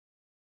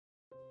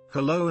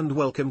Hello and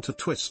welcome to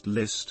Twist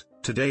List.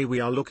 Today we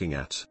are looking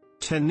at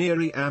 10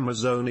 eerie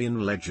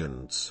Amazonian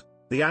legends.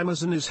 The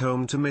Amazon is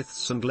home to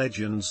myths and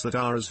legends that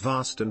are as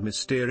vast and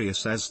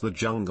mysterious as the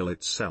jungle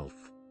itself.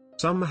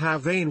 Some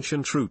have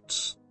ancient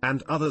roots,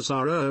 and others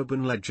are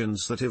urban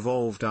legends that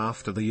evolved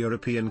after the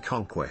European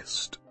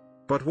conquest.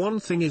 But one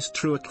thing is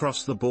true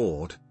across the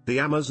board: the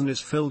Amazon is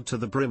filled to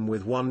the brim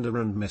with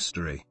wonder and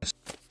mystery.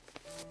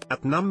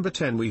 At number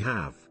 10 we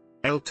have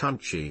El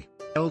Tunchi.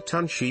 El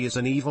Tunchi is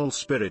an evil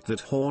spirit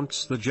that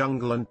haunts the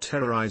jungle and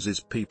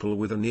terrorizes people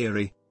with an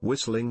eerie,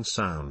 whistling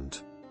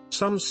sound.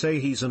 Some say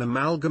he's an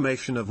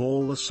amalgamation of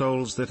all the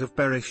souls that have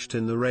perished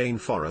in the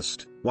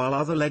rainforest, while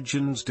other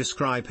legends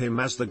describe him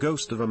as the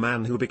ghost of a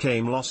man who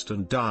became lost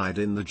and died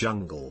in the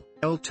jungle.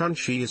 El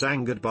Tunchi is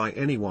angered by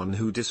anyone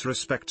who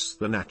disrespects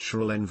the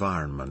natural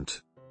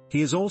environment.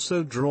 He is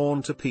also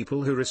drawn to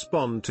people who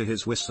respond to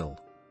his whistle.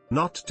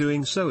 Not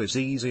doing so is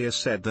easier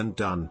said than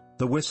done.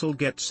 The whistle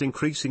gets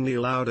increasingly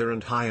louder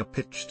and higher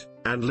pitched,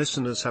 and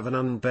listeners have an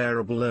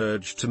unbearable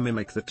urge to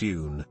mimic the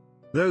tune.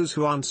 Those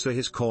who answer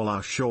his call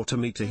are sure to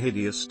meet a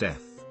hideous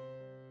death.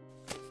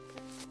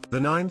 The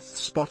 9th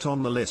spot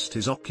on the list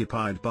is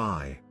occupied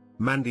by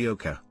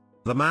mandioca.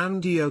 The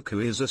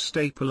mandioca is a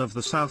staple of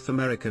the South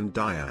American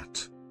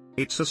diet.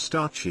 It's a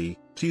starchy,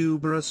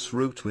 tuberous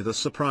root with a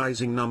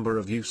surprising number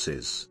of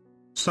uses.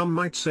 Some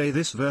might say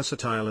this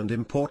versatile and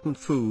important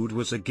food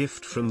was a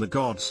gift from the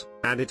gods,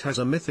 and it has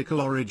a mythical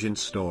origin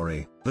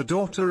story. The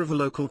daughter of a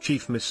local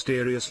chief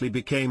mysteriously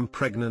became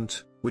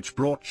pregnant, which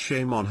brought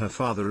shame on her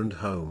father and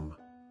home.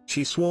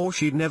 She swore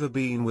she'd never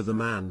been with a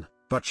man,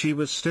 but she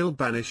was still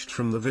banished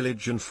from the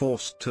village and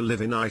forced to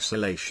live in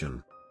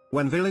isolation.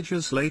 When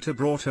villagers later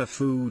brought her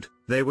food,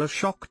 they were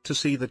shocked to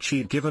see that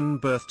she'd given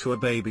birth to a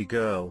baby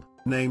girl,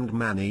 named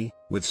Manny,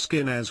 with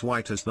skin as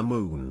white as the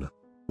moon.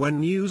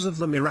 When news of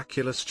the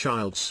miraculous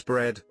child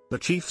spread, the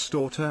chief's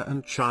daughter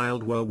and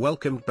child were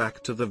welcomed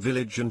back to the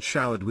village and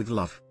showered with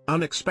love.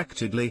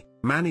 Unexpectedly,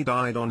 Manny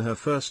died on her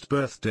first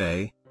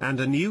birthday,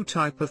 and a new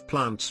type of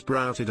plant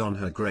sprouted on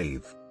her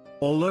grave.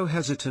 Although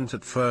hesitant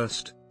at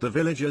first, the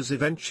villagers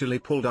eventually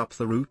pulled up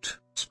the root,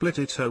 split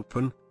it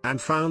open,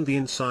 and found the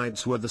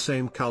insides were the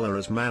same color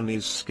as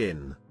Manny's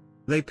skin.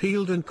 They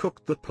peeled and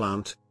cooked the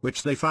plant,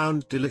 which they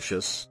found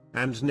delicious,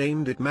 and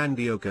named it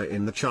mandioca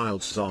in the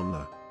child's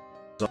honor.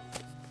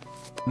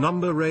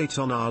 Number 8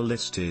 on our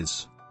list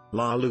is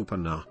La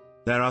Lupina.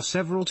 There are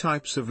several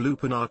types of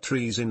lupina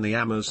trees in the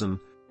Amazon,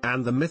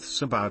 and the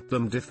myths about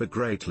them differ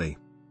greatly.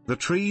 The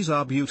trees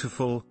are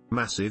beautiful,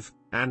 massive,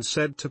 and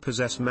said to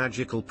possess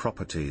magical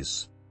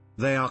properties.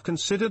 They are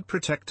considered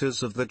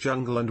protectors of the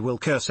jungle and will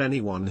curse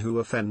anyone who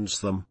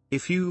offends them.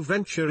 If you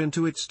venture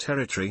into its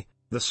territory,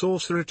 the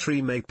sorcerer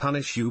tree may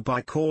punish you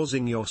by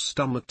causing your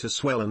stomach to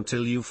swell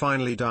until you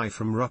finally die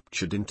from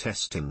ruptured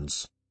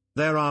intestines.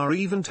 There are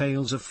even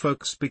tales of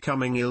folks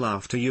becoming ill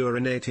after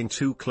urinating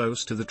too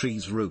close to the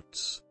tree's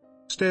roots.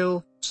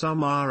 Still,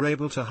 some are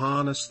able to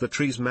harness the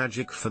tree's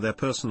magic for their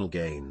personal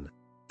gain.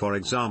 For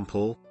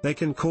example, they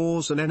can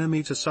cause an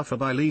enemy to suffer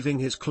by leaving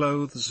his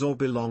clothes or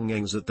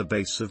belongings at the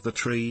base of the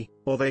tree,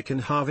 or they can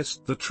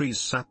harvest the tree's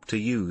sap to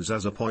use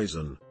as a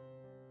poison.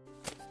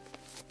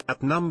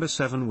 At number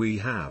 7 we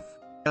have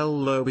El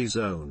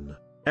Lobizón.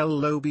 El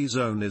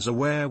Lobizón is a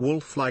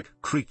werewolf-like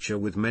creature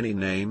with many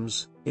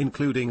names,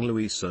 including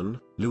Luisan,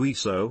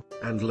 Luiso,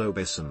 and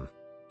Lobison.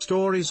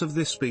 Stories of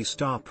this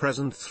beast are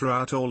present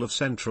throughout all of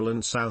Central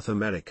and South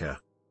America.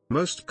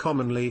 Most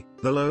commonly,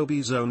 the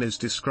Lobizón is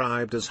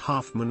described as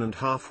half man and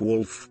half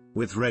wolf,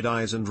 with red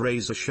eyes and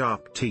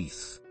razor-sharp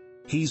teeth.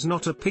 He's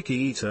not a picky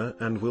eater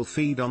and will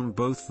feed on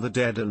both the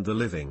dead and the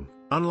living.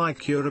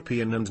 Unlike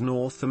European and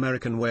North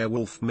American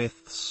werewolf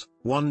myths,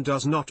 one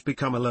does not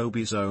become a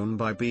Lobizón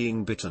by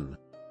being bitten.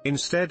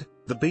 Instead,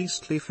 the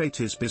beastly fate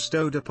is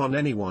bestowed upon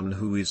anyone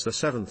who is the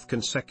 7th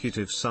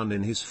consecutive son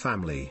in his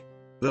family.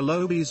 The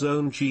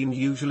Lobizón gene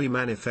usually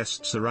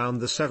manifests around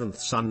the 7th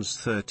son's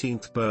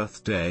 13th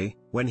birthday,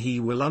 when he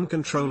will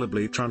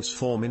uncontrollably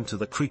transform into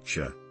the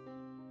creature.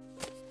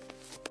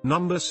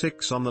 Number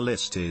 6 on the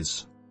list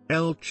is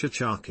El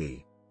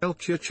Chachaki. El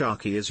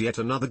Chachaki is yet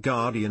another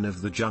guardian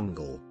of the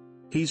jungle.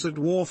 He's a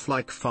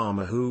dwarf-like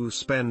farmer who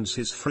spends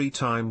his free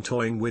time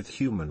toying with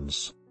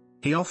humans.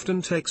 He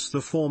often takes the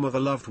form of a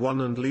loved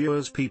one and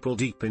lures people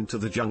deep into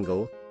the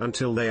jungle,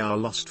 until they are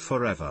lost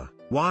forever.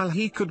 While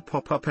he could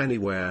pop up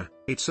anywhere,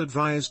 it's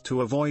advised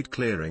to avoid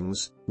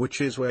clearings, which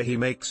is where he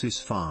makes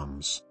his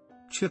farms.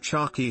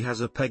 Chachaki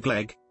has a peg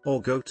leg,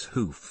 or goat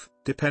hoof,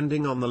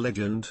 depending on the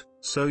legend,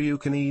 so you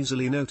can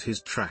easily note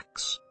his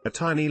tracks, a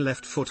tiny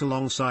left foot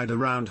alongside a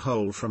round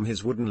hole from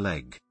his wooden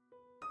leg.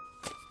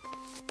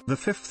 The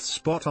 5th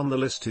spot on the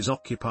list is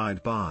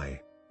occupied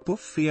by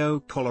Buffalo,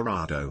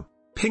 Colorado.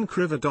 Pink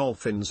river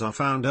dolphins are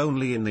found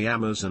only in the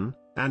Amazon,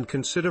 and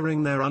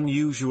considering their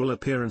unusual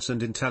appearance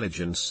and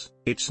intelligence,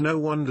 it's no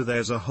wonder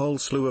there's a whole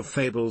slew of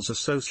fables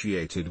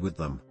associated with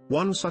them.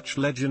 One such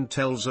legend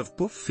tells of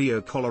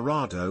Buffalo,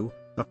 Colorado,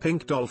 a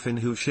pink dolphin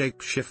who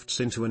shape-shifts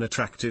into an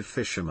attractive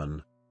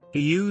fisherman.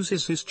 He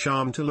uses his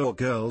charm to lure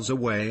girls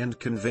away and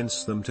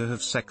convince them to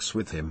have sex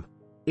with him.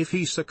 If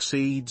he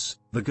succeeds,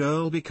 the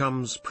girl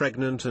becomes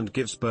pregnant and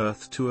gives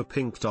birth to a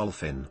pink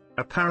dolphin.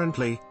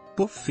 Apparently,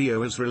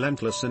 Buffio is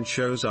relentless and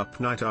shows up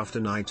night after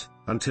night,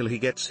 until he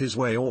gets his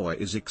way or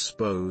is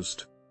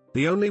exposed.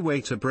 The only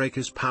way to break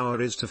his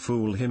power is to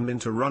fool him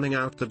into running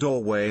out the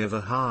doorway of a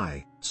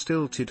high,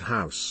 stilted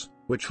house,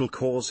 which will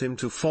cause him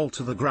to fall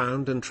to the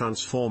ground and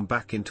transform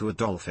back into a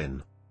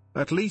dolphin.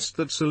 At least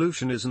that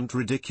solution isn't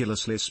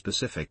ridiculously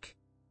specific.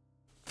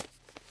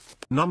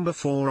 Number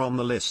 4 on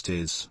the list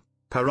is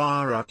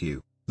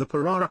Pararaku. The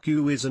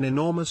pararaku is an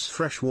enormous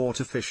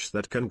freshwater fish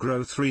that can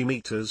grow 3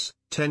 meters,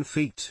 10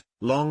 feet,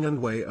 long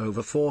and weigh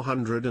over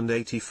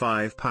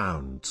 485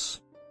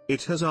 pounds.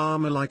 It has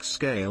armor-like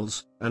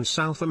scales, and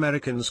South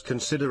Americans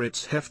consider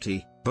its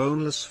hefty,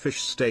 boneless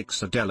fish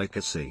steaks a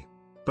delicacy.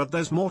 But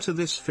there's more to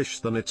this fish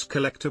than its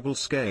collectible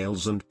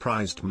scales and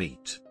prized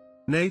meat.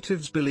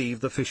 Natives believe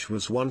the fish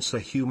was once a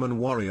human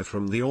warrior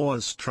from the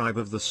Oas tribe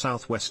of the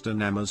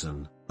southwestern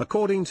Amazon.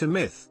 According to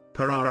myth,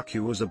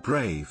 Pararaku was a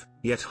brave,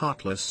 yet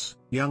heartless,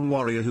 young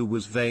warrior who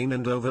was vain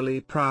and overly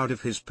proud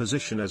of his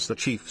position as the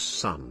chief's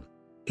son.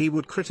 He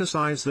would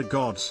criticize the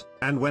gods,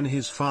 and when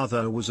his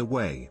father was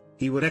away,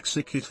 he would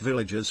execute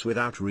villagers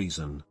without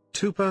reason.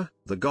 Tupa,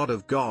 the god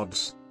of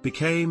gods,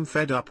 became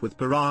fed up with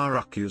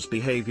Pararaku's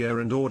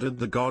behavior and ordered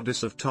the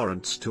goddess of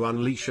torrents to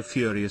unleash a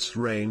furious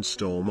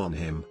rainstorm on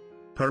him.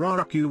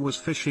 Pararaku was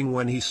fishing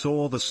when he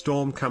saw the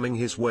storm coming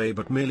his way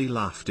but merely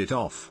laughed it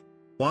off.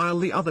 While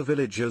the other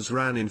villagers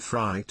ran in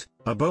fright,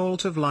 a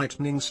bolt of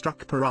lightning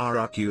struck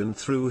Pararaku and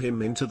threw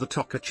him into the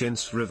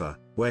Tocantins River,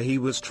 where he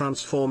was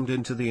transformed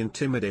into the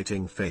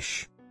intimidating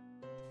fish.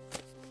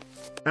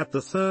 At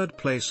the third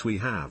place we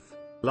have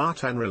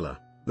Latanrilla.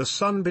 The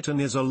sunbittern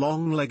is a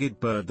long-legged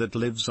bird that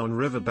lives on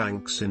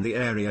riverbanks in the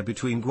area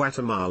between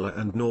Guatemala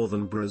and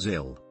northern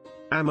Brazil.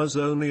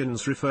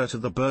 Amazonians refer to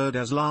the bird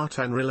as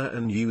Latanrilla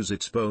and use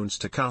its bones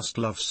to cast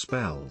love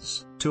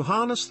spells. To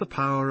harness the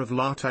power of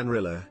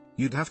Latanrilla,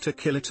 you'd have to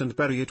kill it and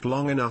bury it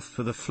long enough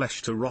for the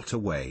flesh to rot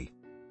away.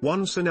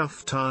 Once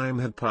enough time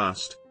had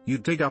passed,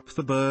 you'd dig up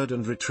the bird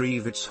and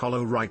retrieve its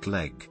hollow right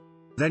leg.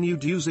 Then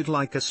you'd use it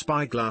like a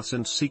spyglass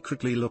and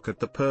secretly look at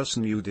the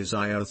person you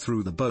desire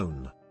through the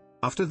bone.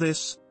 After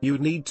this, you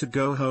need to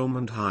go home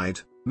and hide,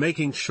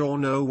 making sure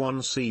no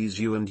one sees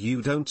you and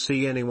you don't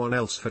see anyone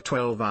else for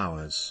 12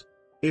 hours.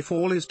 If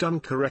all is done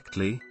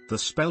correctly, the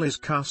spell is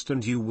cast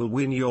and you will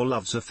win your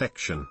love's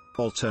affection.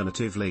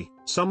 Alternatively,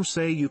 some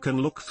say you can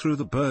look through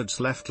the bird's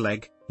left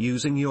leg,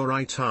 using your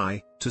right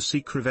eye, to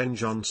seek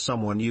revenge on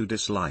someone you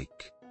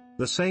dislike.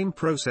 The same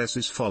process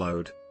is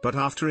followed, but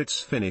after it's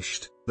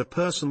finished, the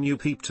person you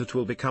peeped at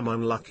will become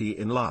unlucky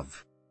in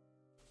love.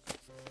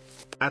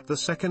 At the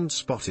second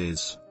spot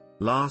is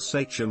La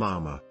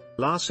Sachamama.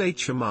 La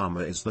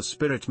Sachamama is the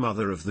spirit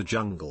mother of the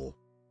jungle.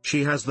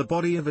 She has the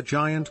body of a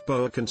giant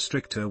boa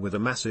constrictor with a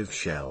massive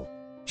shell.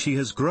 She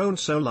has grown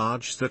so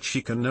large that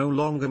she can no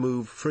longer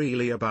move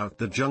freely about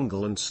the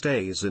jungle and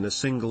stays in a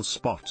single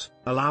spot,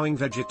 allowing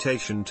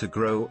vegetation to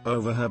grow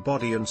over her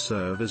body and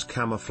serve as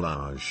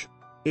camouflage.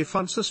 If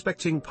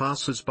unsuspecting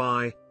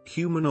passers-by,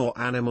 human or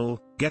animal,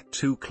 get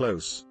too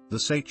close, the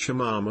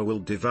Sachamama will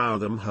devour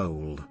them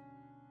whole.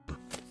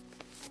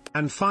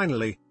 And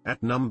finally,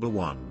 at number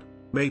 1,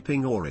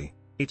 Maping Ori.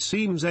 It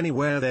seems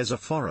anywhere there's a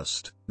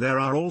forest, there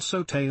are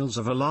also tales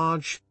of a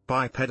large,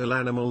 bipedal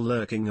animal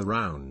lurking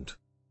around.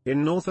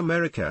 In North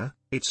America,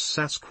 it's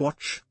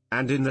Sasquatch,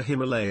 and in the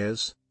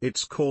Himalayas,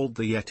 it's called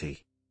the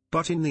Yeti.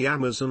 But in the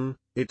Amazon,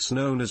 it's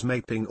known as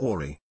Maping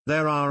Ori.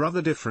 There are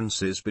other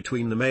differences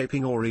between the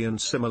Maping Ori and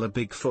similar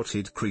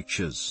big-footed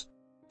creatures.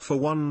 For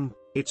one,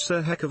 it's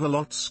a heck of a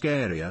lot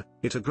scarier.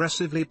 It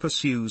aggressively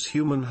pursues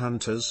human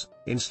hunters,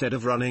 instead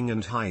of running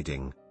and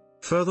hiding.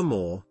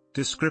 Furthermore,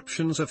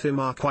 descriptions of him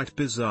are quite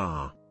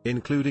bizarre,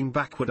 including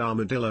backward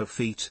armadillo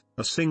feet,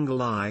 a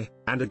single eye,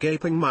 and a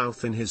gaping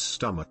mouth in his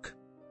stomach.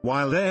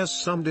 While there's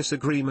some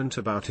disagreement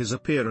about his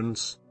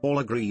appearance, all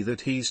agree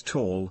that he's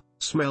tall,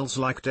 smells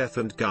like death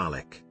and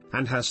garlic,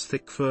 and has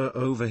thick fur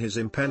over his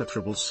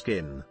impenetrable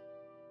skin.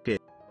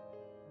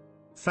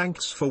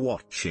 Thanks for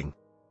watching.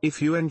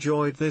 If you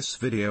enjoyed this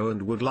video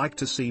and would like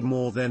to see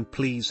more, then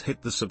please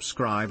hit the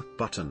subscribe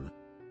button.